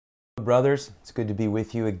brothers. It's good to be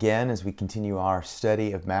with you again as we continue our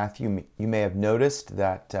study of Matthew. You may have noticed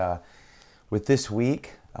that with this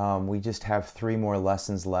week, we just have 3 more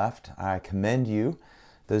lessons left. I commend you,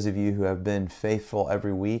 those of you who have been faithful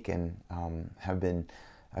every week and have been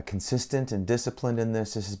consistent and disciplined in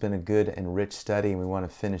this. This has been a good and rich study, and we want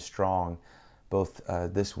to finish strong both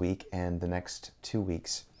this week and the next 2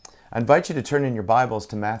 weeks. I invite you to turn in your Bibles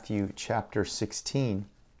to Matthew chapter 16.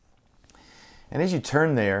 And as you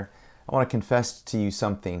turn there, I want to confess to you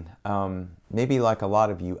something. Maybe like a lot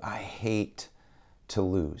of you, I hate to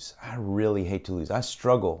lose. I really hate to lose. I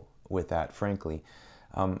struggle with that, frankly.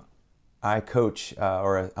 I coach,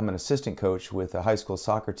 I'm an assistant coach with a high school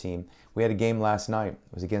soccer team. We had a game last night.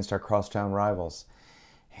 It was against our crosstown rivals.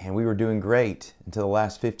 And we were doing great until the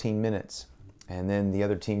last 15 minutes. And then the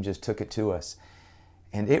other team just took it to us.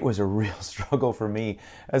 And it was a real struggle for me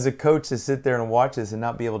as a coach to sit there and watch this and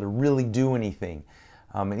not be able to really do anything.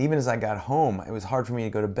 And even as I got home, it was hard for me to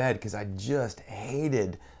go to bed because I just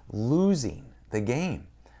hated losing the game.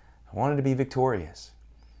 I wanted to be victorious.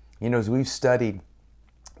 You know, as we've studied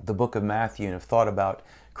the book of Matthew and have thought about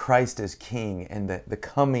Christ as King and the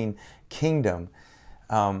coming kingdom,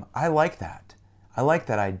 I like that. I like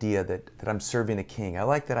that idea that I'm serving a king. I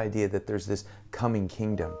like that idea that there's this coming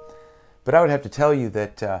kingdom. But I would have to tell you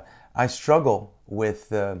that I struggle with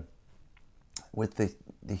the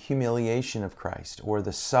humiliation of Christ or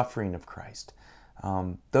the suffering of Christ.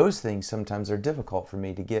 Those things sometimes are difficult for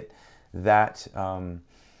me to get that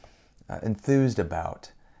enthused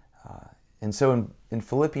about. And so in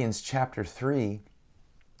Philippians chapter 3,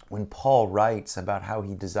 when Paul writes about how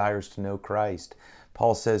he desires to know Christ,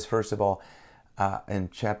 Paul says, first of all, in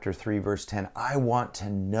chapter 3, verse 10, I want to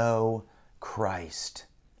know Christ.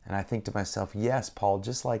 And I think to myself, yes, Paul,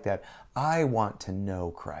 just like that, I want to know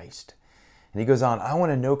Christ. And he goes on, I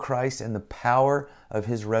want to know Christ and the power of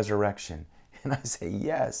his resurrection. And I say,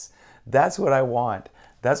 yes, that's what I want.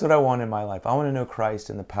 That's what I want in my life. I want to know Christ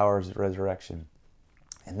and the power of his resurrection.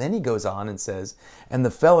 And then he goes on and says, and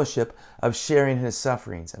the fellowship of sharing his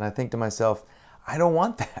sufferings. And I think to myself, I don't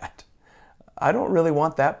want that. I don't really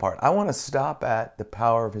want that part. I want to stop at the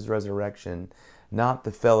power of his resurrection, not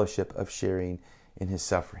the fellowship of sharing in his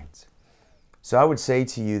sufferings. So I would say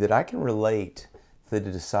to you that I can relate to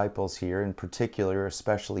the disciples here, in particular,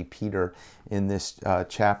 especially Peter, in this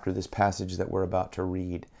chapter, this passage that we're about to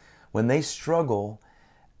read. When they struggle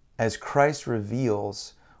as Christ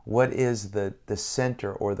reveals what is the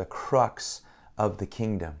center or the crux of the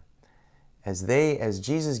kingdom. As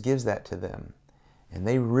Jesus gives that to them, and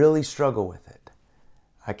they really struggle with it,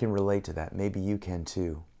 I can relate to that. Maybe you can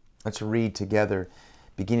too. Let's read together,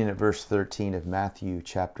 beginning at verse 13 of Matthew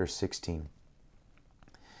chapter 16.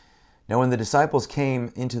 Now when the disciples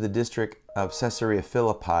came into the district of Caesarea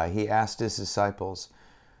Philippi, he asked his disciples,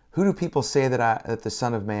 who do people say that the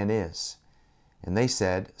Son of Man is? And they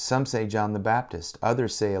said, some say John the Baptist,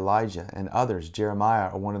 others say Elijah, and others Jeremiah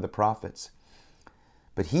or one of the prophets.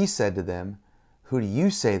 But he said to them, who do you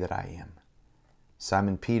say that I am?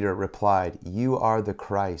 Simon Peter replied, you are the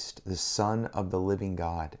Christ, the Son of the living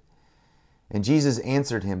God. And Jesus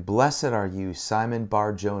answered him, blessed are you, Simon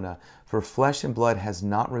Bar-Jonah, for flesh and blood has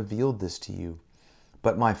not revealed this to you,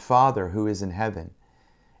 but my Father who is in heaven.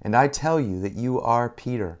 And I tell you that you are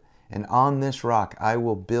Peter, and on this rock I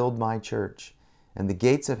will build my church, and the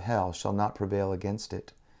gates of hell shall not prevail against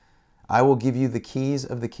it. I will give you the keys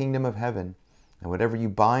of the kingdom of heaven, and whatever you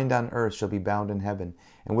bind on earth shall be bound in heaven,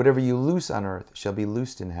 and whatever you loose on earth shall be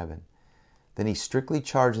loosed in heaven. Then he strictly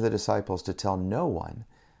charged the disciples to tell no one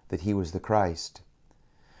that he was the Christ.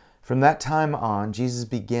 From that time on, Jesus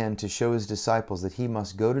began to show his disciples that he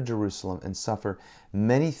must go to Jerusalem and suffer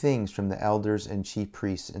many things from the elders and chief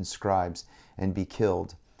priests and scribes, and be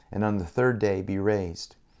killed, and on the 3rd day be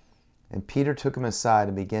raised. And Peter took him aside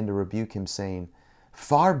and began to rebuke him, saying,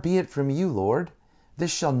 far be it from you, Lord,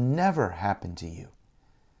 this shall never happen to you.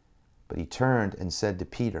 But he turned and said to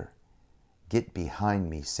Peter, get behind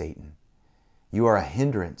me, Satan. You are a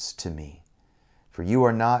hindrance to me, for you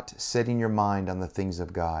are not setting your mind on the things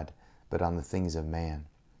of God, but on the things of man.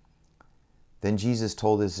 Then Jesus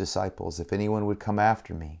told his disciples, if anyone would come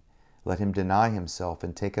after me, let him deny himself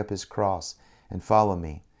and take up his cross and follow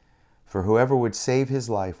me. For whoever would save his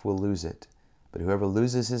life will lose it, but whoever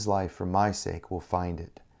loses his life for my sake will find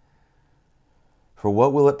it. For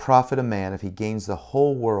what will it profit a man if he gains the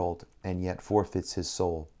whole world and yet forfeits his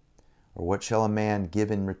soul? Or what shall a man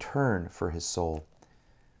give in return for his soul?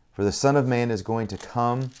 For the Son of Man is going to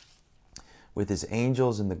come with his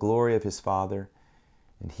angels in the glory of his Father,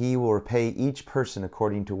 and he will repay each person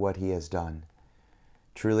according to what he has done.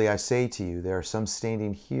 Truly I say to you, there are some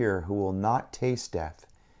standing here who will not taste death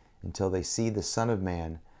until they see the Son of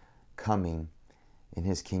Man coming in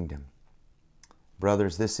his kingdom.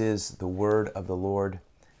 Brothers, this is the word of the Lord.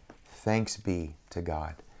 Thanks be to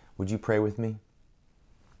God. Would you pray with me?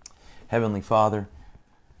 Heavenly Father,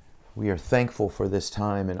 we are thankful for this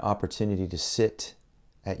time and opportunity to sit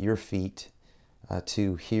at your feet,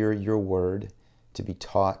 to hear your word, to be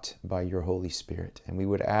taught by your Holy Spirit. And we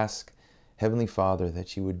would ask, Heavenly Father,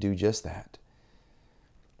 that you would do just that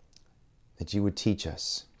you would teach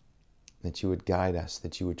us, that you would guide us,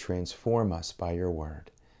 that you would transform us by your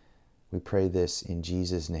word. We pray this in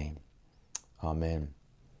Jesus' name. Amen.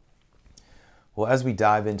 Well, as we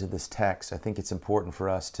dive into this text, I think it's important for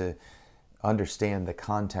us to understand the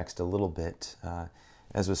context a little bit.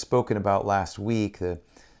 As was spoken about last week,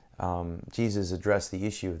 Jesus addressed the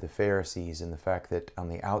issue of the Pharisees and the fact that on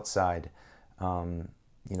the outside,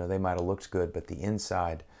 they might have looked good, but the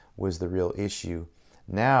inside was the real issue.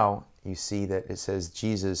 Now you see that it says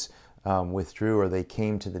Jesus withdrew, or they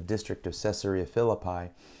came to the district of Caesarea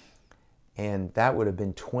Philippi, and that would have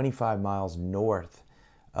been 25 miles north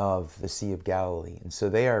of the Sea of Galilee. And so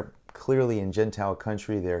they are clearly in Gentile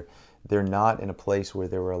country. They're not in a place where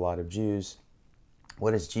there were a lot of Jews.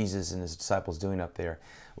 What is Jesus and his disciples doing up there?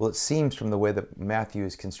 Well, it seems from the way that Matthew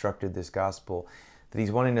has constructed this gospel that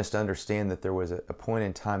he's wanting us to understand that there was a point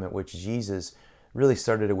in time at which Jesus really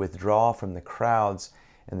started to withdraw from the crowds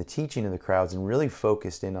and the teaching of the crowds and really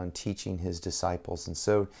focused in on teaching his disciples. And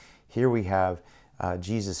so here we have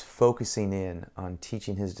Jesus focusing in on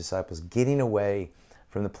teaching his disciples, getting away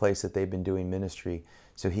from the place that they've been doing ministry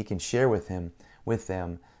so he can share with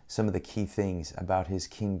them some of the key things about his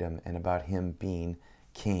kingdom and about him being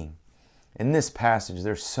king. In this passage,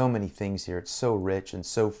 there's so many things here. It's so rich and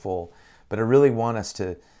so full. But I really want us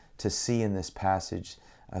to see in this passage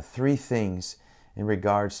three things in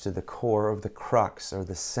regards to the core of the crux or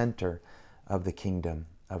the center of the kingdom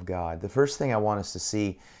of God. The first thing I want us to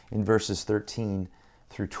see in verses 13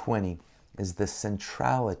 through 20 is the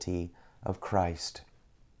centrality of Christ.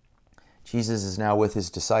 Jesus is now with his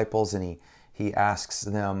disciples, and he asks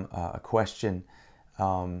them a question,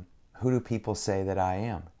 who do people say that I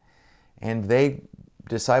am? And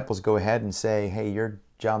disciples go ahead and say, hey, you're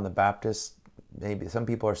John the Baptist. Maybe some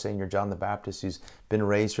people are saying you're John the Baptist who's been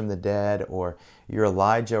raised from the dead, or you're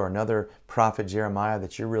Elijah or another prophet, Jeremiah,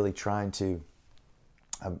 that you're really trying to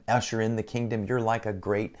usher in the kingdom. You're like a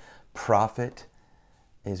great prophet,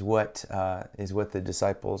 is what the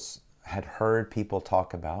disciples had heard people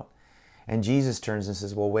talk about. And Jesus turns and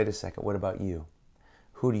says, well, wait a second, what about you?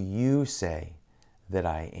 Who do you say that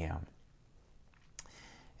I am?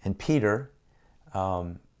 And Peter,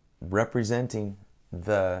 representing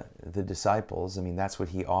the disciples, I mean, that's what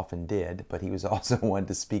he often did, but he was also one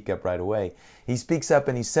to speak up right away. He speaks up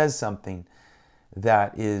and he says something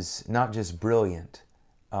that is not just brilliant.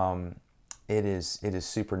 It is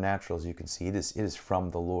supernatural, as you can see. It is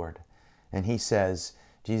from the Lord. And he says,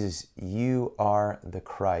 Jesus, you are the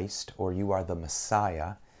Christ, or you are the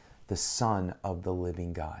Messiah, the Son of the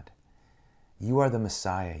living God. You are the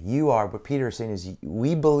Messiah. What Peter is saying is,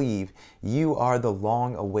 we believe you are the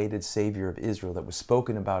long-awaited Savior of Israel that was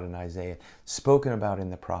spoken about in Isaiah, spoken about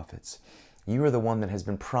in the prophets. You are the one that has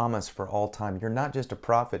been promised for all time. You're not just a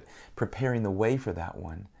prophet preparing the way for that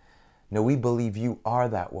one. No, we believe you are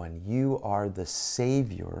that one. You are the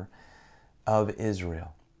Savior of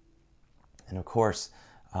Israel. And of course,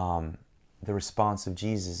 the response of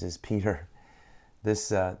Jesus is, Peter, this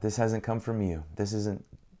hasn't come from you. This isn't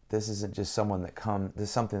just someone that this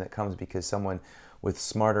is something that comes because someone with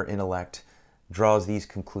smarter intellect draws these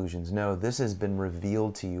conclusions. No, this has been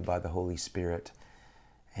revealed to you by the Holy Spirit.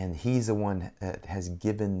 And he's the one that has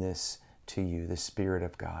given this to you, the Spirit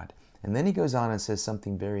of God. And then he goes on and says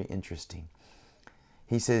something very interesting.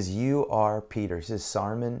 He says, you are Peter. He says,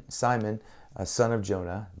 Simon, son of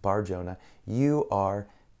Jonah, Bar Jonah, you are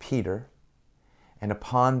Peter, and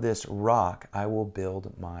upon this rock I will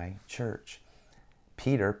build my church.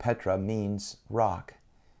 Peter, Petra, means rock.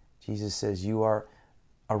 Jesus says, you are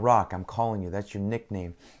a rock. I'm calling you. That's your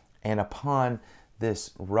nickname. And upon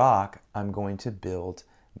this rock, I'm going to build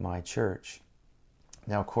my church.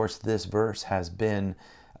 Now, of course, this verse has been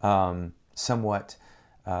somewhat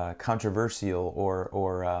controversial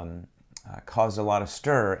or caused a lot of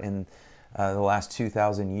stir in the last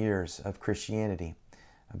 2,000 years of Christianity.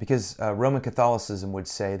 Because Roman Catholicism would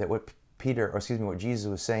say that what Jesus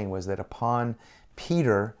was saying was that upon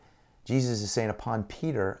Peter, Jesus is saying, upon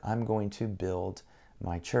Peter, I'm going to build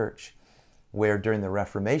my church. Where during the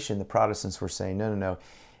Reformation, the Protestants were saying, no.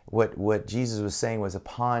 What Jesus was saying was,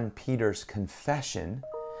 upon Peter's confession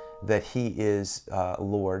that he is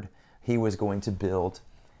Lord, he was going to build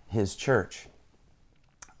his church.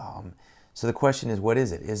 So the question is, what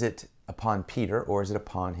is it? Is it upon Peter or is it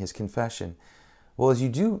upon his confession? Well, as you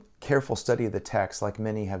do careful study of the text, like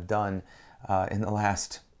many have done in the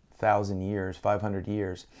last 1,000 years, 500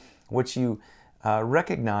 years, what you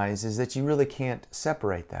recognize is that you really can't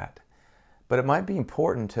separate that. But it might be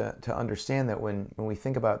important to understand that when we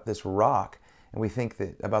think about this rock and we think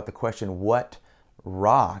about the question, what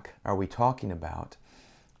rock are we talking about?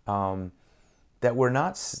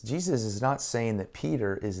 That Jesus is not saying that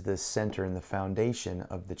Peter is the center and the foundation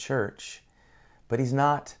of the church, but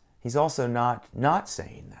he's also not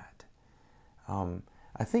saying that.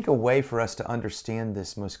 I think a way for us to understand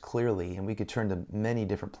this most clearly, and we could turn to many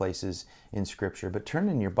different places in Scripture, but turn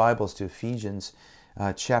in your Bibles to Ephesians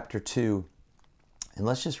chapter 2, and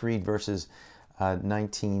let's just read verses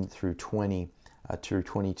 19 through 20 through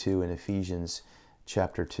 22 in Ephesians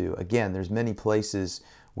chapter 2. Again, there's many places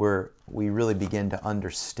where we really begin to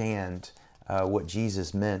understand what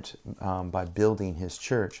Jesus meant by building his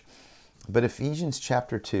church. But Ephesians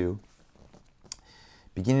chapter 2,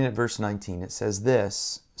 beginning at verse 19, it says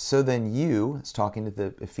this, "So then you," it's talking to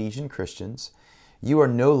the Ephesian Christians, "you are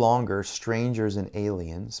no longer strangers and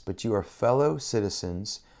aliens, but you are fellow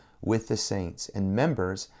citizens with the saints and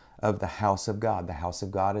members of the house of God." The house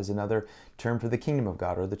of God is another term for the kingdom of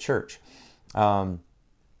God or the church. And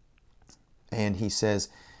he says,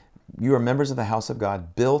 "You are members of the house of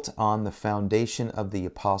God, built on the foundation of the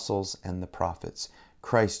apostles and the prophets,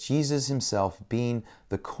 Christ Jesus himself being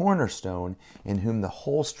the cornerstone, in whom the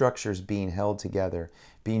whole structure is being held together,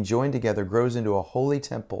 being joined together, grows into a holy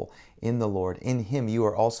temple in the Lord. In him you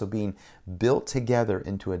are also being built together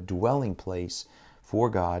into a dwelling place for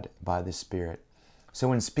God by the Spirit." So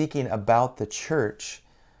when speaking about the church,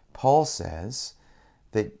 Paul says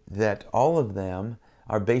that all of them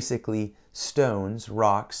are basically stones,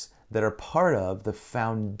 rocks, that are part of the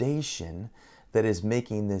foundation that is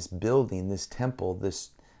making this building, this temple,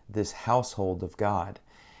 this household of God.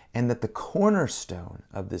 And that the cornerstone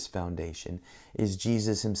of this foundation is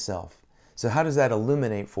Jesus himself. So how does that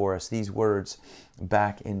illuminate for us these words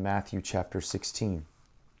back in Matthew chapter 16?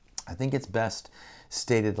 I think it's best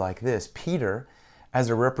stated like this. Peter, as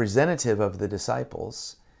a representative of the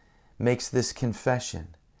disciples, makes this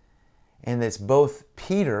confession. And it's both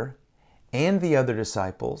Peter and the other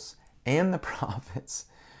disciples and the prophets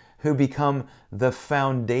who become the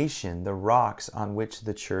foundation, the rocks on which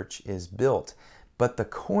the church is built. But the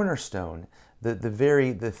cornerstone,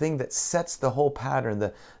 the thing that sets the whole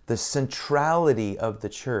pattern, the centrality of the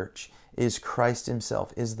church is Christ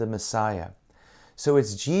himself, is the Messiah. So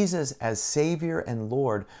it's Jesus as Savior and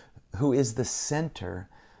Lord who is the center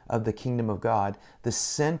of the kingdom of God, the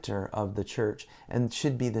center of the church, and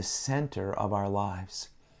should be the center of our lives.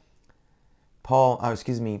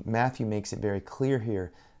 Matthew makes it very clear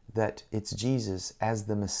here that it's Jesus as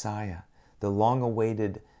the Messiah, the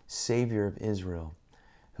long-awaited Savior of Israel,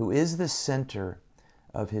 who is the center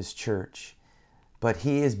of his church. But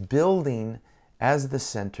he is building as the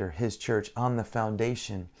center his church on the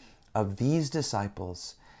foundation of these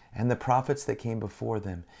disciples and the prophets that came before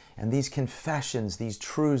them, and these confessions, these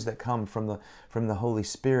truths that come from the Holy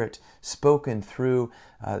Spirit spoken through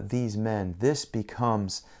these men. This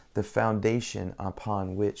becomes the foundation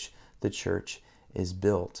upon which the church is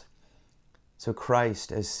built. So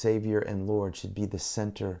Christ as Savior and Lord should be the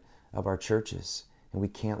center of our churches, and we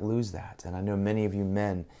can't lose that. And I know many of you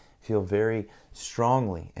men feel very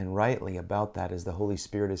strongly and rightly about that as the Holy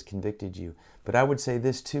Spirit has convicted you. But I would say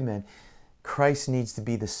this too, men. Christ needs to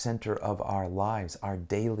be the center of our lives, our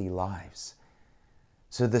daily lives.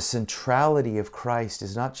 So the centrality of Christ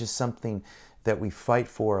is not just something that we fight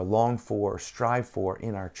for, or long for, or strive for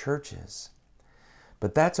in our churches.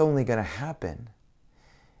 But that's only going to happen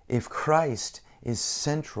if Christ is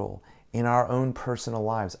central in our own personal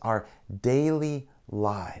lives, our daily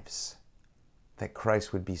lives, that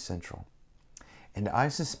Christ would be central. And I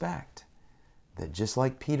suspect that just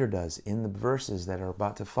like Peter does in the verses that are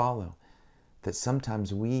about to follow, that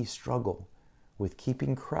sometimes we struggle with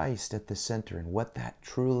keeping Christ at the center and what that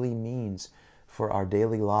truly means for our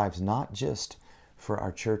daily lives, not just for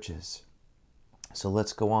our churches. So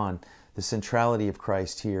let's go on. The centrality of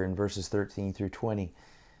Christ here in verses 13 through 20.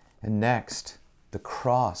 And next, the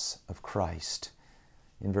cross of Christ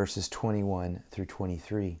in verses 21 through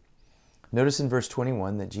 23. Notice in verse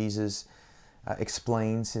 21 that Jesus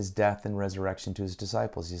explains his death and resurrection to his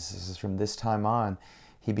disciples. He says, from this time on,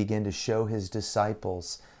 he began to show his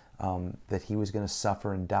disciples that he was going to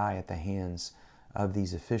suffer and die at the hands of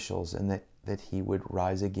these officials, and that he would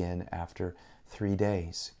rise again after 3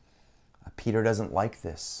 days. Peter doesn't like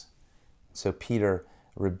this. So Peter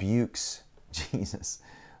rebukes Jesus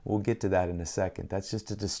We'll get to that in a second. That's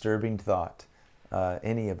just a disturbing thought.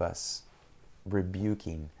 Any of us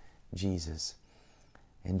rebuking Jesus.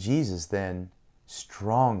 And Jesus then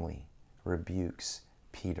strongly rebukes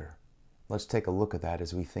Peter. Let's take a look at that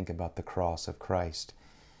as we think about the cross of Christ.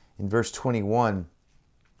 In verse 21,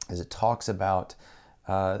 as it talks about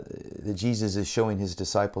that Jesus is showing his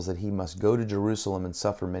disciples that he must go to Jerusalem and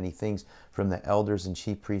suffer many things from the elders and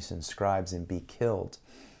chief priests and scribes and be killed.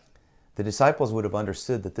 The disciples would have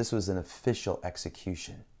understood that this was an official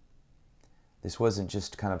execution. This wasn't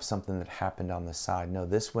just kind of something that happened on the side. No,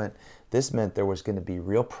 this meant there was going to be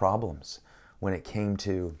real problems when it came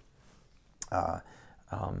to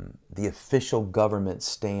the official government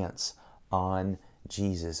stance on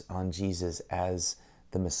Jesus as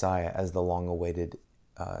the Messiah, as the long-awaited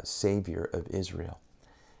Savior of Israel.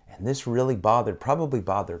 And this really probably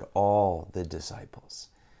bothered all the disciples.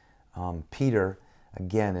 Peter,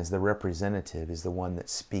 again, as the representative, is the one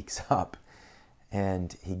that speaks up.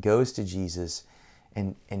 And he goes to Jesus,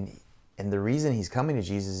 and the reason he's coming to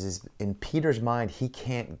Jesus is, in Peter's mind, he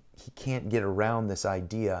can't get around this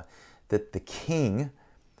idea that the king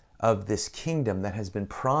of this kingdom that has been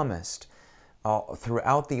promised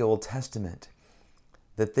throughout the Old Testament,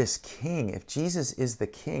 that this king, if Jesus is the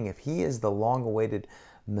king, if he is the long-awaited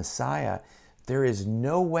Messiah, there is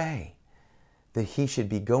no way that he should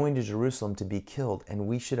be going to Jerusalem to be killed, and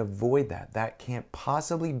we should avoid that. That can't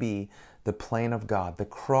possibly be the plan of God. The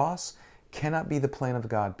cross cannot be the plan of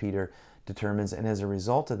God, Peter determines, and as a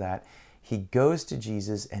result of that, he goes to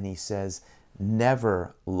Jesus and he says,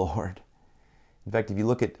 "Never, Lord." In fact, if you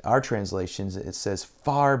look at our translations, it says,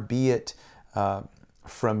 "Far be it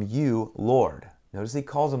from you, Lord." Notice he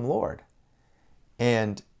calls him Lord.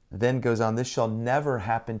 And then goes on, "This shall never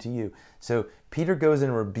happen to you." So Peter goes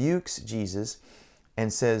and rebukes Jesus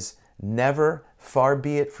and says, "Never, far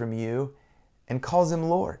be it from you," and calls him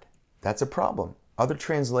Lord. That's a problem. Other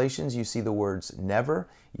translations, you see the words never,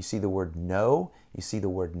 you see the word no, you see the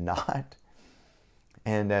word not.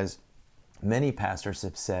 And as many pastors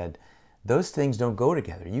have said, those things don't go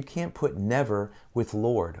together. You can't put never with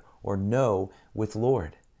Lord or no with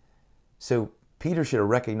Lord. So Peter should have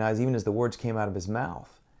recognized, even as the words came out of his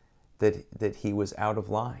mouth, that he was out of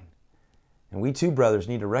line. And we too, brothers,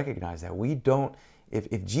 need to recognize that. We don't,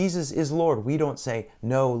 if Jesus is Lord, we don't say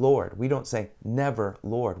no, Lord. We don't say never,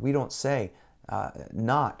 Lord. We don't say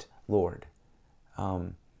not, Lord.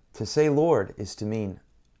 To say Lord is to mean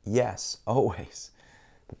yes, always.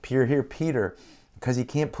 But here, Peter, because he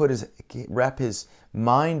can't wrap his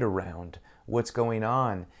mind around what's going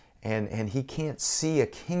on, and he can't see a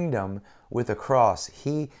kingdom with a cross.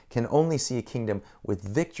 He can only see a kingdom with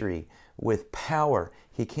victory, with power.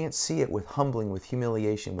 He can't see it with humbling, with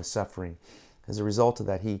humiliation, with suffering. As a result of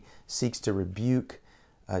that, he seeks to rebuke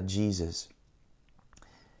Jesus.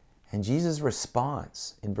 And Jesus'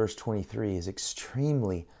 response in verse 23 is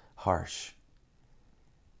extremely harsh.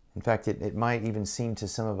 In fact, it might even seem to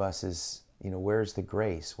some of us as, where's the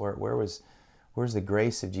grace? Where's the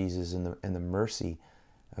grace of Jesus and the mercy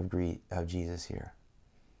of Jesus here?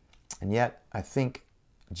 And yet, I think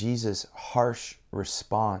Jesus' harsh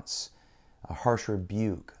response, a harsh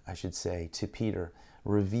rebuke, I should say, to Peter,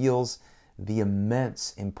 reveals the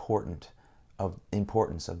immense importance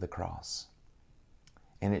of the cross.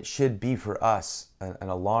 And it should be for us an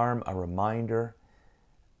alarm, a reminder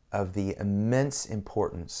of the immense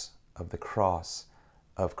importance of the cross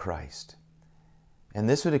of Christ. And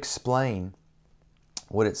this would explain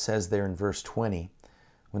what it says there in verse 20,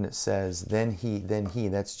 when it says, then he,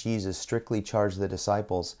 that's Jesus, strictly charged the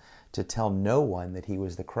disciples to tell no one that he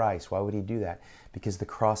was the Christ. Why would he do that? Because the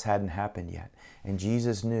cross hadn't happened yet. And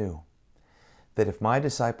Jesus knew that if my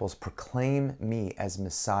disciples proclaim me as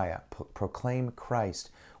Messiah, proclaim Christ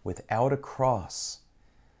without a cross,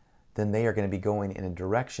 then they are going to be going in a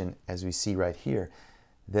direction, as we see right here,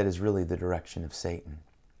 that is really the direction of Satan.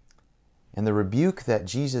 And the rebuke that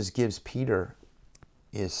Jesus gives Peter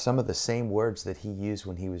is some of the same words that he used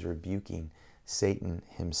when he was rebuking Satan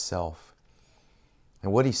himself.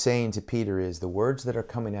 And what he's saying to Peter is, the words that are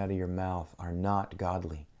coming out of your mouth are not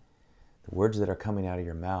godly. The words that are coming out of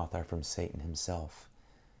your mouth are from Satan himself.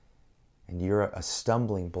 And you're a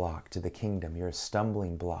stumbling block to the kingdom. You're a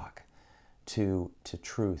stumbling block to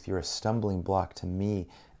truth. You're a stumbling block to me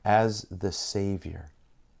as the Savior.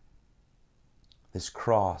 This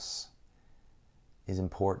cross is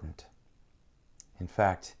important. In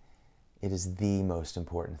fact, it is the most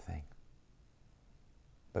important thing.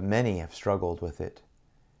 But many have struggled with it.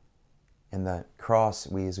 And the cross,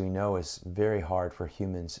 as we know, is very hard for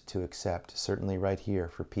humans to accept. Certainly right here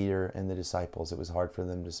for Peter and the disciples, it was hard for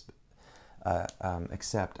them to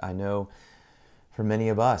accept. I know For many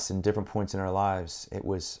of us in different points in our lives, it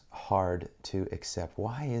was hard to accept.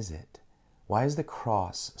 Why is it? Why is the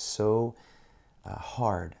cross so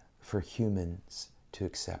hard for humans to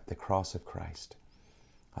accept, the cross of Christ?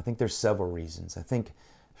 I think there's several reasons. I think,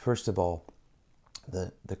 first of all,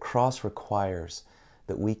 the cross requires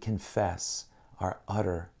that we confess our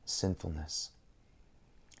utter sinfulness.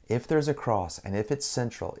 If there's a cross, and if it's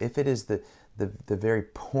central, if it is the very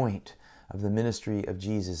point of the ministry of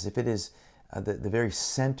Jesus, if it is the very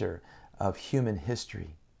center of human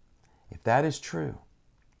history, if that is true,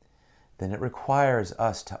 then it requires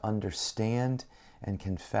us to understand and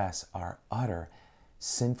confess our utter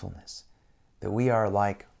sinfulness. That we are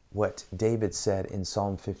like what David said in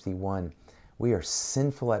Psalm 51. We are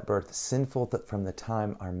sinful at birth, sinful from the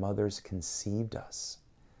time our mothers conceived us.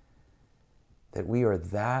 That we are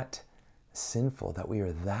that sinful, that we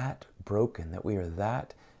are that broken, that we are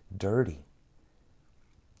that dirty.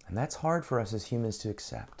 And that's hard for us as humans to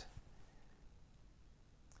accept.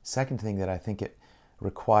 Second thing that I think it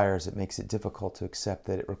requires, it makes it difficult to accept,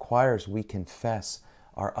 that it requires we confess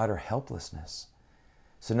our utter helplessness.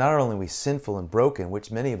 So not only are we sinful and broken,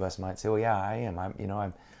 which many of us might say, well, yeah, I am.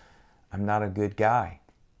 I'm not a good guy.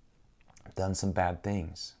 I've done some bad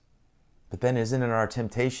things. But then isn't it our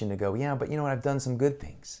temptation to go, yeah, but you know what, I've done some good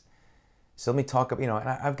things. So let me talk, and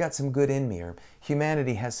I've got some good in me, or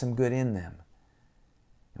humanity has some good in them.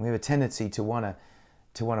 And we have a tendency to want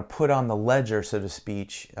to put on the ledger, so to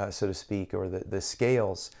speak, or the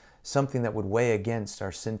scales, something that would weigh against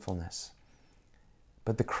our sinfulness.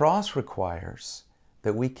 But the cross requires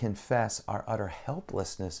that we confess our utter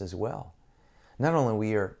helplessness as well. Not only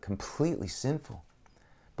we are completely sinful,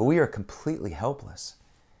 but we are completely helpless.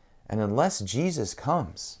 And unless Jesus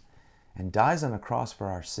comes and dies on a cross for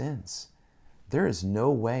our sins, there is no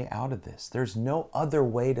way out of this. There's no other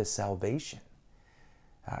way to salvation.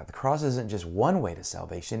 The cross isn't just one way to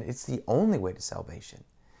salvation, it's the only way to salvation.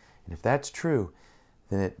 And if that's true,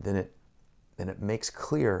 then it makes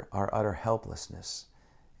clear our utter helplessness.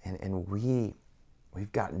 And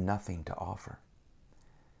we've got nothing to offer.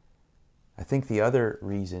 I think another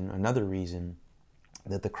reason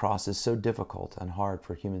that the cross is so difficult and hard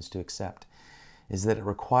for humans to accept is that it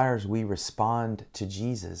requires we respond to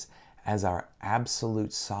Jesus as our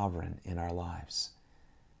absolute sovereign in our lives.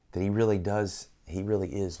 That he really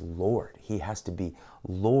is Lord. He has to be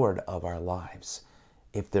Lord of our lives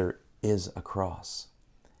if there is a cross.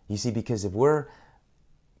 You see, because if we're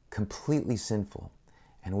completely sinful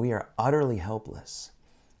and we are utterly helpless,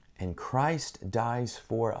 and Christ dies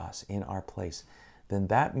for us in our place, then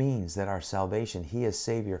that means that our salvation, he as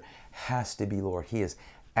Savior, has to be Lord. He is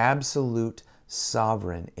absolute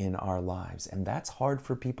sovereign in our lives. And that's hard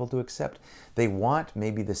for people to accept. They want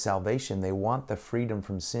maybe the salvation. They want the freedom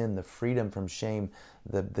from sin, the freedom from shame,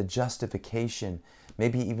 the justification,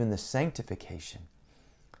 maybe even the sanctification.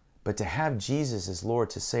 But to have Jesus as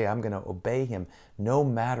Lord, to say, I'm going to obey him no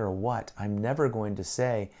matter what. I'm never going to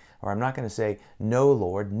say, or I'm not going to say, no,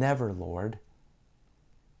 Lord, never, Lord.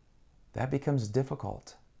 That becomes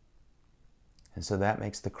difficult. And so that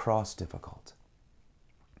makes the cross difficult.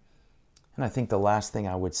 And I think the last thing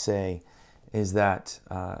I would say is that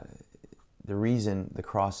the reason the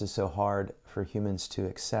cross is so hard for humans to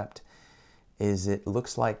accept is it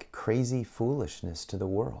looks like crazy foolishness to the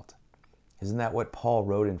world. Isn't that what Paul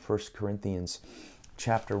wrote in 1 Corinthians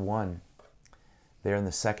chapter 1? There in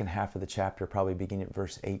the second half of the chapter, probably beginning at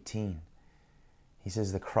verse 18. He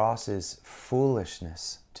says the cross is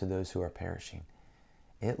foolishness to those who are perishing.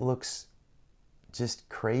 It looks just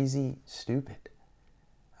crazy stupid.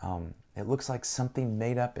 It looks like something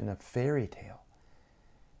made up in a fairy tale.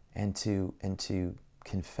 And to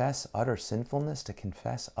confess utter sinfulness, to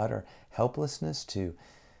confess utter helplessness, to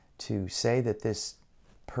say that this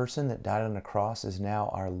person that died on the cross is now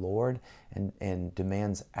our Lord and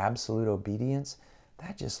demands absolute obedience,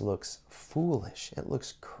 that just looks foolish. It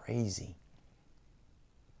looks crazy.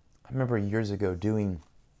 I remember years ago doing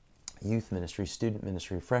youth ministry, student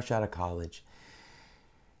ministry, fresh out of college.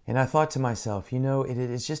 And I thought to myself, it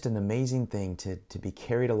is just an amazing thing to be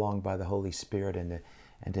carried along by the Holy Spirit and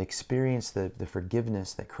to experience the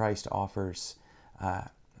forgiveness that Christ offers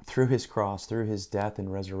through his cross, through his death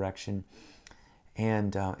and resurrection.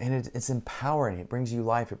 And it's empowering. It brings you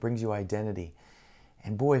life. It brings you identity.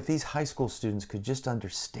 And boy, if these high school students could just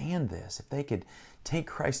understand this, if they could take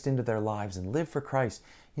Christ into their lives and live for Christ,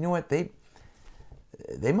 you know what?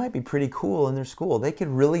 They might be pretty cool in their school. They could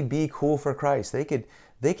really be cool for Christ. They could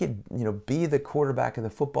be the quarterback of the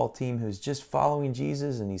football team who's just following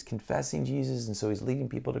Jesus and he's confessing Jesus and so he's leading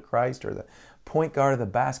people to Christ, or the point guard of the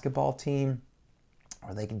basketball team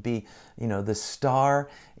or they could be, the star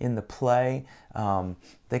in the play.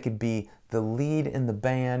 They could be the lead in the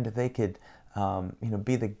band. They could,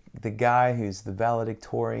 be the guy who's the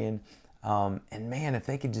valedictorian. And man, if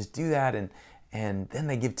they could just do that, and then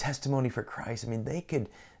they give testimony for Christ. I mean,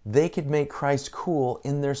 they could make Christ cool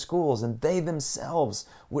in their schools, and they themselves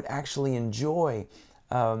would actually enjoy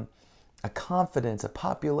a confidence, a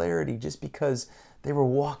popularity, just because they were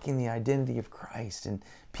walking the identity of Christ, and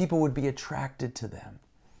people would be attracted to them.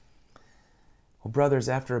 Well, brothers,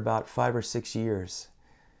 after about 5 or 6 years,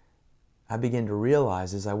 I began to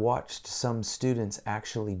realize, as I watched some students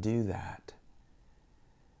actually do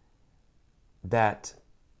that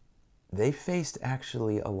they faced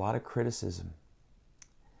actually a lot of criticism.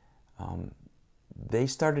 They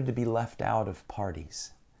started to be left out of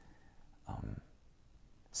parties.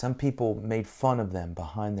 Some people made fun of them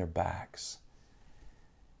behind their backs.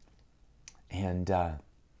 And the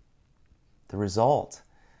result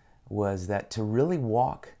was that to really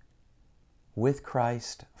walk with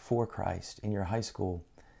Christ, for Christ in your high school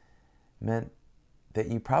meant that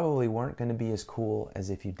you probably weren't going to be as cool as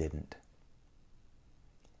if you didn't.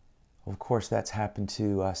 Of course, that's happened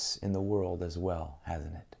to us in the world as well,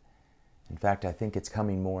 hasn't it? In fact, I think it's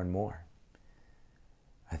coming more and more.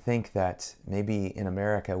 I think that maybe in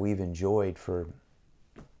America we've enjoyed for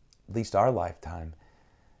at least our lifetime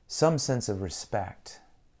some sense of respect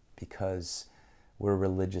because we're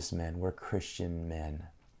religious men, we're Christian men.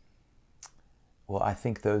 Well, I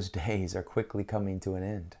think those days are quickly coming to an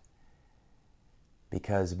end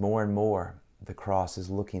because more and more the cross is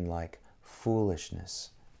looking like foolishness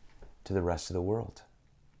to the rest of the world,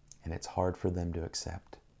 and it's hard for them to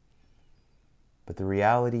accept. But the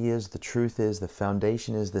reality is, the truth is, the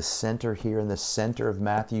foundation is, the center here in the center of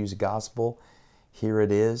Matthew's gospel. Here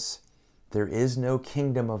it is. There is no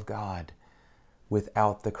kingdom of God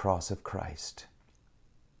without the cross of Christ.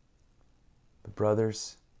 But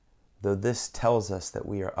brothers, though this tells us that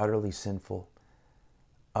we are utterly sinful,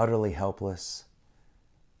 utterly helpless,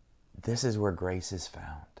 this is where grace is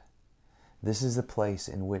found. This is the place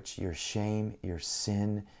in which your shame, your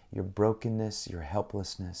sin, your brokenness, your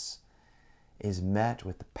helplessness is met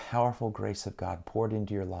with the powerful grace of God poured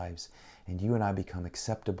into your lives, and you and I become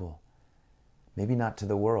acceptable. Maybe not to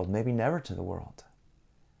the world, maybe never to the world.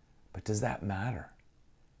 But does that matter?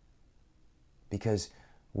 Because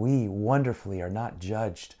we wonderfully are not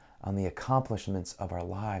judged on the accomplishments of our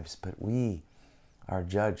lives, but we are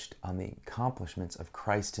judged on the accomplishments of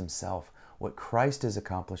Christ himself, what Christ has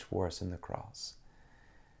accomplished for us in the cross.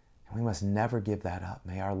 And we must never give that up.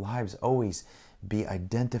 May our lives always be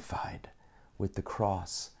identified with the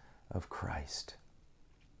cross of Christ.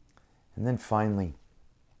 And then finally,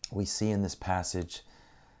 we see in this passage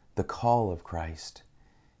the call of Christ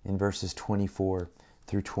in verses 24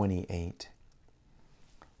 through 28.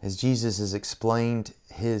 As Jesus has explained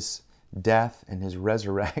his death and his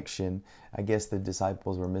resurrection, I guess the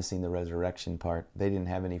disciples were missing the resurrection part. They didn't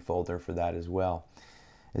have any folder for that as well.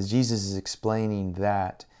 As Jesus is explaining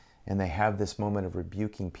that, and they have this moment of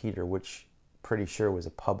rebuking Peter, which pretty sure was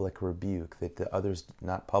a public rebuke, that the others,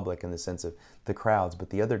 not public in the sense of the crowds, but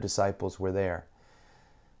the other disciples were there.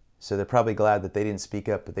 So they're probably glad that they didn't speak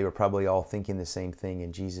up, but they were probably all thinking the same thing.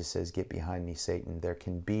 And Jesus says, "Get behind me, Satan. There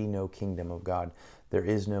can be no kingdom of God. There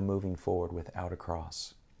is no moving forward without a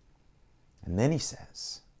cross." And then he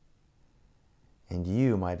says, "And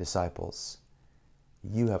you, my disciples,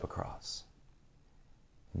 you have a cross."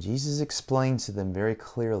 And Jesus explains to them very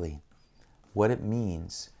clearly what it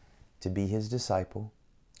means to be his disciple,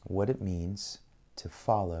 what it means to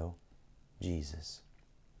follow Jesus.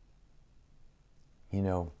 You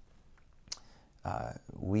know,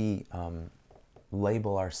 we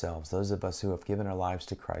label ourselves, those of us who have given our lives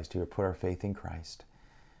to Christ, who have put our faith in Christ,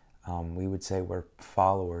 we would say we're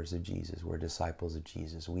followers of Jesus, we're disciples of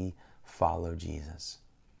Jesus, we follow Jesus.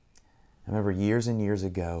 I remember years and years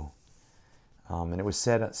ago, and it was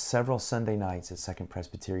said at several Sunday nights at Second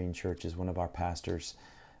Presbyterian Church as one of our pastors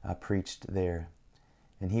preached there.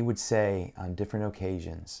 And he would say on different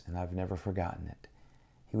occasions, and I've never forgotten it,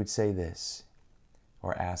 he would say this,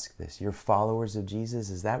 or ask this: "You're followers of Jesus?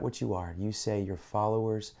 Is that what you are? You say you're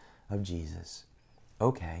followers of Jesus.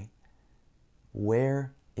 Okay,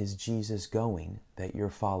 where is Jesus going that you're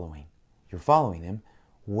following? You're following him.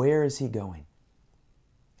 Where is he going?"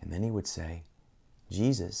 And then he would say,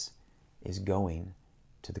 "Jesus is going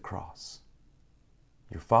to the cross."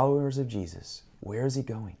 You're followers of Jesus. Where is he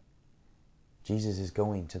going? Jesus is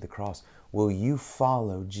going to the cross. Will you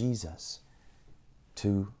follow Jesus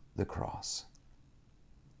to the cross?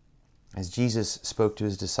 As Jesus spoke to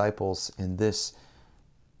his disciples in this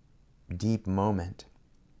deep moment,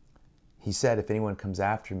 He said, if anyone comes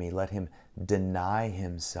after me, let him deny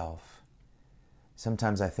himself.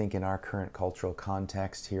 Sometimes I think in our current cultural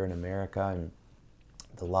context here in America and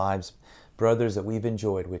the lives, brothers, that we've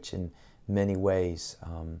enjoyed, which in many ways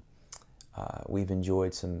we've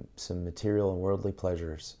enjoyed some material and worldly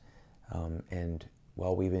pleasures. And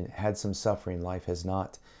while we've had some suffering, life has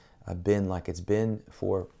not been like it's been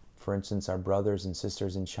for instance, our brothers and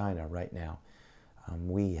sisters in China right now.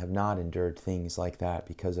 We have not endured things like that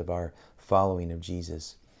because of our following of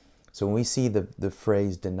Jesus. So when we see the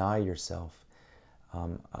phrase, deny yourself,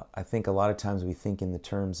 I think a lot of times we think in the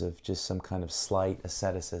terms of just some kind of slight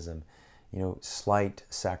asceticism, slight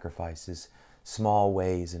sacrifices, small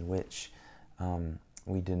ways in which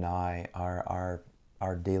we deny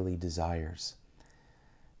our daily desires.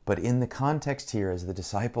 But in the context here, as the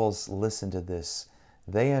disciples listened to this,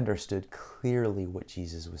 they understood clearly what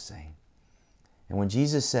Jesus was saying. And when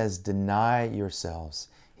Jesus says, deny yourselves,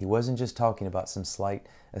 he wasn't just talking about some slight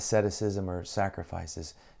asceticism or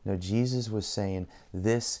sacrifices. No, Jesus was saying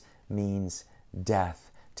this means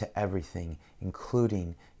death to everything,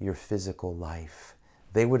 including your physical life.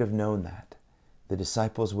 They would have known that. The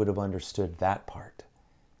disciples would have understood that part.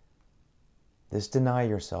 This deny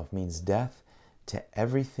yourself means death to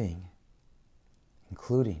everything,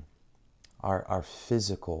 including our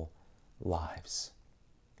physical lives.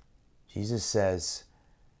 Jesus says,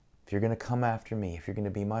 if you're going to come after me, if you're going to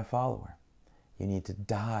be my follower, you need to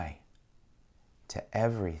die to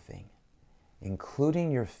everything,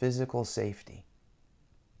 including your physical safety,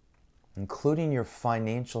 including your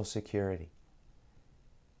financial security,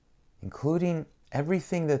 including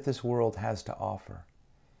everything that this world has to offer.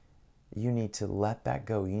 You need to let that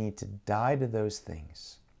go. You need to die to those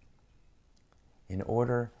things in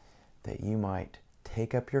order that you might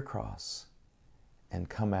take up your cross and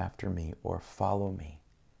come after me or follow me.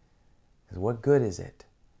 Because what good is it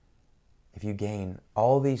if you gain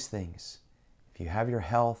all these things, if you have your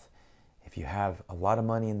health, if you have a lot of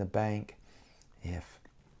money in the bank, if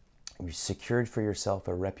you secured for yourself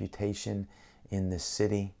a reputation in this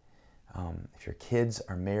city, if your kids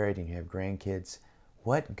are married and you have grandkids,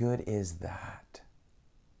 what good is that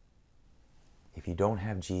if you don't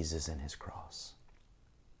have Jesus and his cross?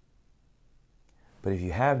 But if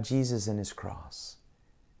you have Jesus and his cross,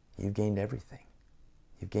 you've gained everything.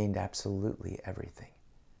 You've gained absolutely everything.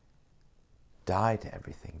 Die to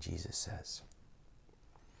everything, Jesus says.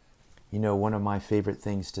 One of my favorite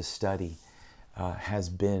things to study has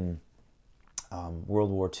been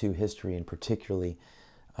World War II history, and particularly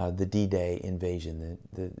the D-Day invasion,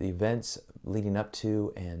 the events leading up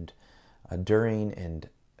to and during and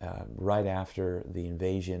right after the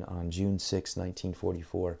invasion on June 6,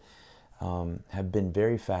 1944, have been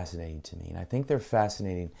very fascinating to me. And I think they're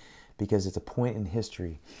fascinating because it's a point in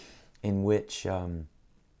history in which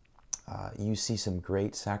you see some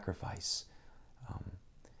great sacrifice.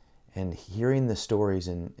 And hearing the stories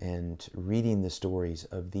and reading the stories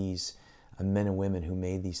of these men and women who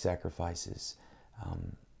made these sacrifices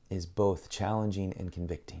is both challenging and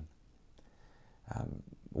convicting.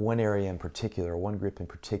 One area in particular, one group in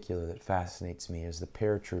particular that fascinates me is the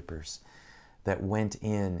paratroopers that went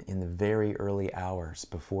in the very early hours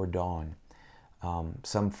before dawn.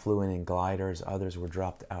 Some flew in gliders, others were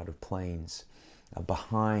dropped out of planes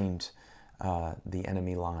behind the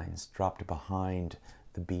enemy lines, dropped behind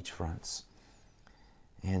the beach fronts.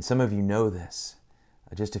 And some of you know this.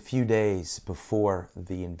 Just a few days before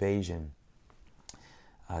the invasion,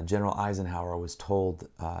 General Eisenhower was told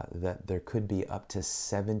that there could be up to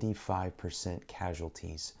 75%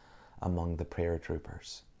 casualties among the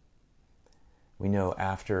paratroopers. We know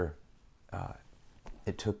after the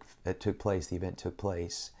event took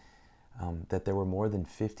place, that there were more than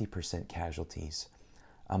 50% casualties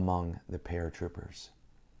among the paratroopers.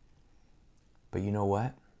 But you know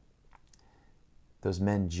what? Those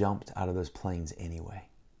men jumped out of those planes anyway.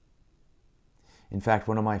 In fact,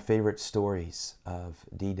 one of my favorite stories of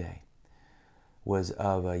D-Day was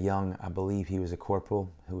of a young, I believe he was a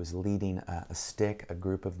corporal, who was leading a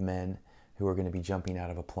group of men who were going to be jumping out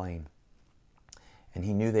of a plane. And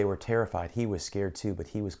he knew they were terrified. He was scared too, but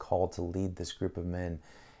he was called to lead this group of men,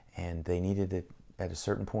 and they needed to, at a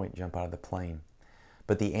certain point, jump out of the plane.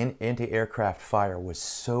 But the anti-aircraft fire was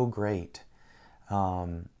so great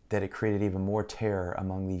that it created even more terror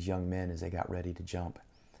among these young men as they got ready to jump.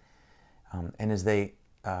 And as they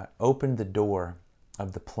opened the door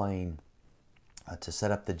of the plane to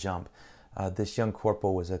set up the jump, this young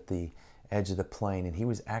corporal was at the edge of the plane, and he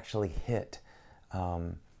was actually hit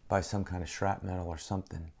by some kind of shrapnel or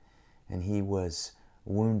something, and he was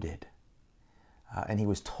wounded. And he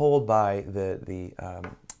was told by the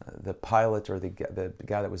the pilot or the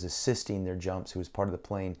guy that was assisting their jumps, who was part of the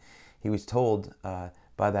plane, he was told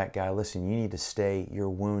by that guy, listen, you need to stay, you're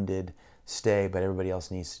wounded, stay, but everybody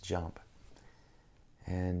else needs to jump.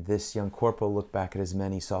 And this young corporal looked back at his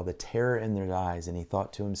men, he saw the terror in their eyes, and he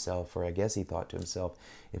thought to himself, or I guess he thought to himself,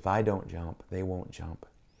 if I don't jump, they won't jump.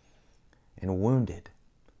 And wounded,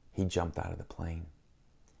 he jumped out of the plane,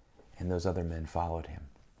 and those other men followed him.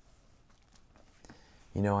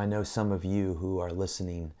 You know, I know some of you who are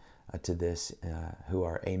listening to this, who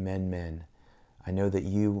are Amen men. I know that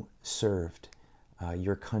you served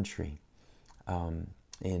your country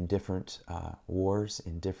in different wars,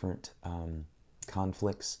 in different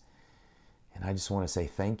conflicts. And I just want to say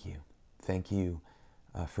thank you. Thank you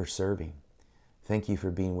for serving. Thank you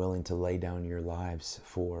for being willing to lay down your lives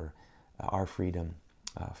for our freedom,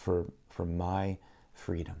 for my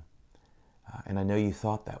freedom. And I know you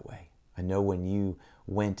thought that way. I know when you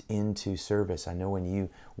went into service, I know when you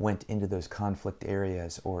went into those conflict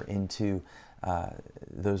areas or into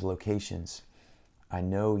those locations, I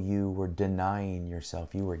know you were denying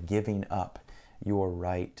yourself. You were giving up your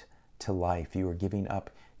right to life. You were giving up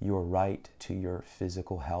your right to your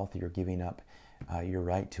physical health. You're giving up your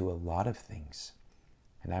right to a lot of things.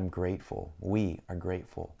 And I'm grateful. We are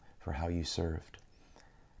grateful for how you served.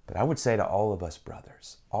 But I would say to all of us,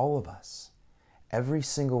 brothers, all of us, every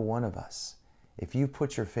single one of us, if you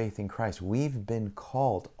put your faith in Christ, we've been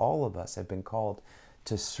called, all of us have been called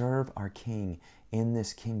to serve our King in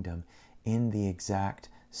this kingdom in the exact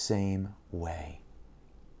same way.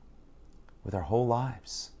 With our whole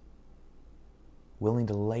lives. Willing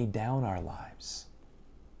to lay down our lives.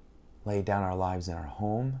 Lay down our lives in our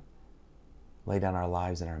home. Lay down our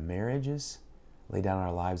lives in our marriages. Lay down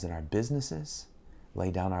our lives in our businesses.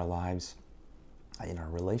 Lay down our lives in our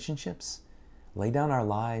relationships. Lay down our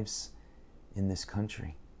lives in this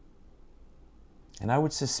country. And I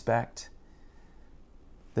would suspect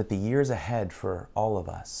that the years ahead for all of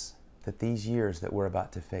us, that these years that we're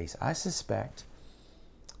about to face, I suspect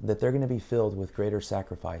that they're going to be filled with greater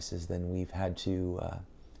sacrifices than we've had to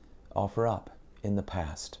offer up in the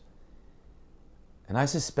past. And I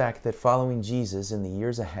suspect that following Jesus in the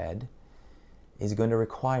years ahead is going to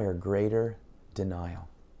require greater denial.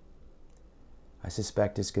 I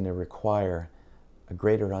suspect it's going to require a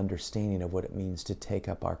greater understanding of what it means to take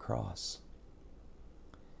up our cross.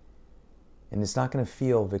 And it's not going to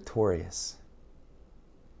feel victorious.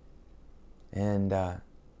 And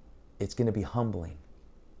it's going to be humbling.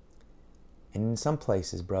 And in some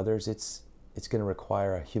places, brothers, it's going to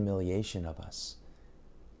require a humiliation of us.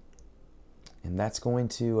 And that's going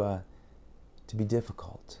to be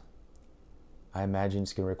difficult. I imagine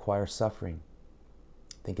it's going to require suffering.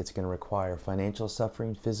 I think it's going to require financial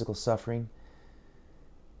suffering, physical suffering,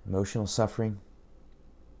 emotional suffering.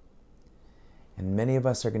 And many of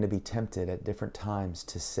us are going to be tempted at different times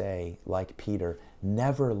to say, like Peter,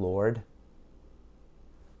 never, Lord.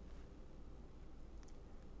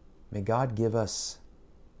 May God give us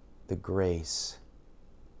the grace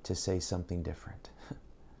to say something different.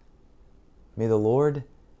 May the Lord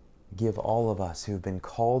give all of us who've been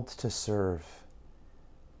called to serve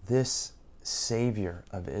this Savior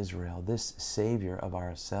of Israel, this Savior of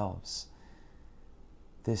ourselves,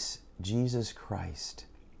 this Jesus Christ.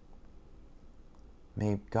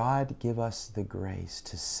 May God give us the grace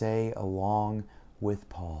to say along with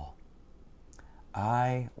Paul,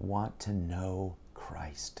 I want to know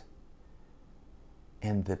Christ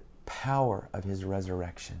and the power of his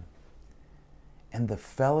resurrection and the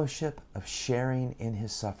fellowship of sharing in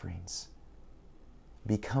his sufferings,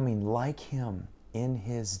 becoming like him in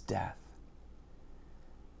his death,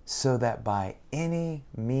 so that by any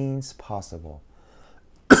means possible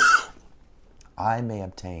I may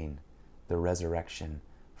obtain the resurrection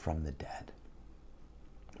from the dead.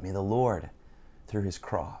 May the Lord, through his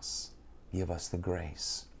cross, give us the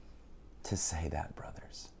grace to say that,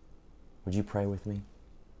 brothers. Would you pray with me?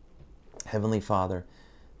 Heavenly Father,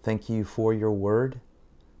 thank you for your word.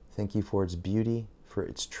 Thank you for its beauty, for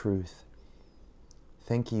its truth.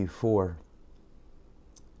 Thank you for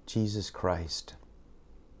Jesus Christ,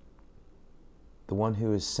 the one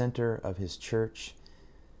who is center of his church,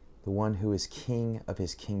 the one who is king of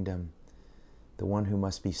his kingdom, the one who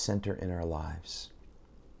must be center in our lives.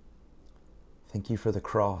 Thank you for the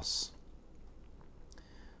cross,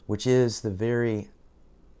 which is the very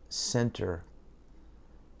center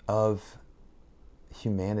of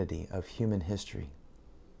humanity, of human history,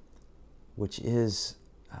 which is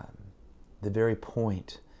the very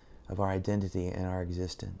point of our identity and our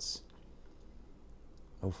existence.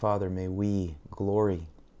 Oh, Father, may we glory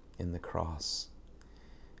in the cross.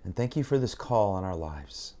 And thank you for this call on our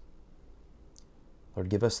lives. Lord,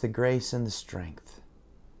 give us the grace and the strength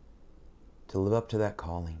to live up to that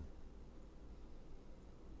calling,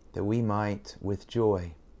 that we might, with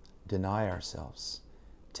joy, deny ourselves,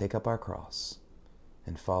 take up our cross,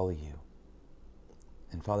 and follow you.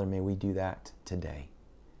 And Father, may we do that today.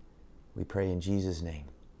 We pray in Jesus' name.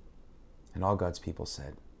 And all God's people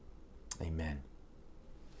said, Amen.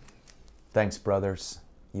 Thanks, brothers.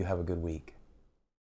 You have a good week.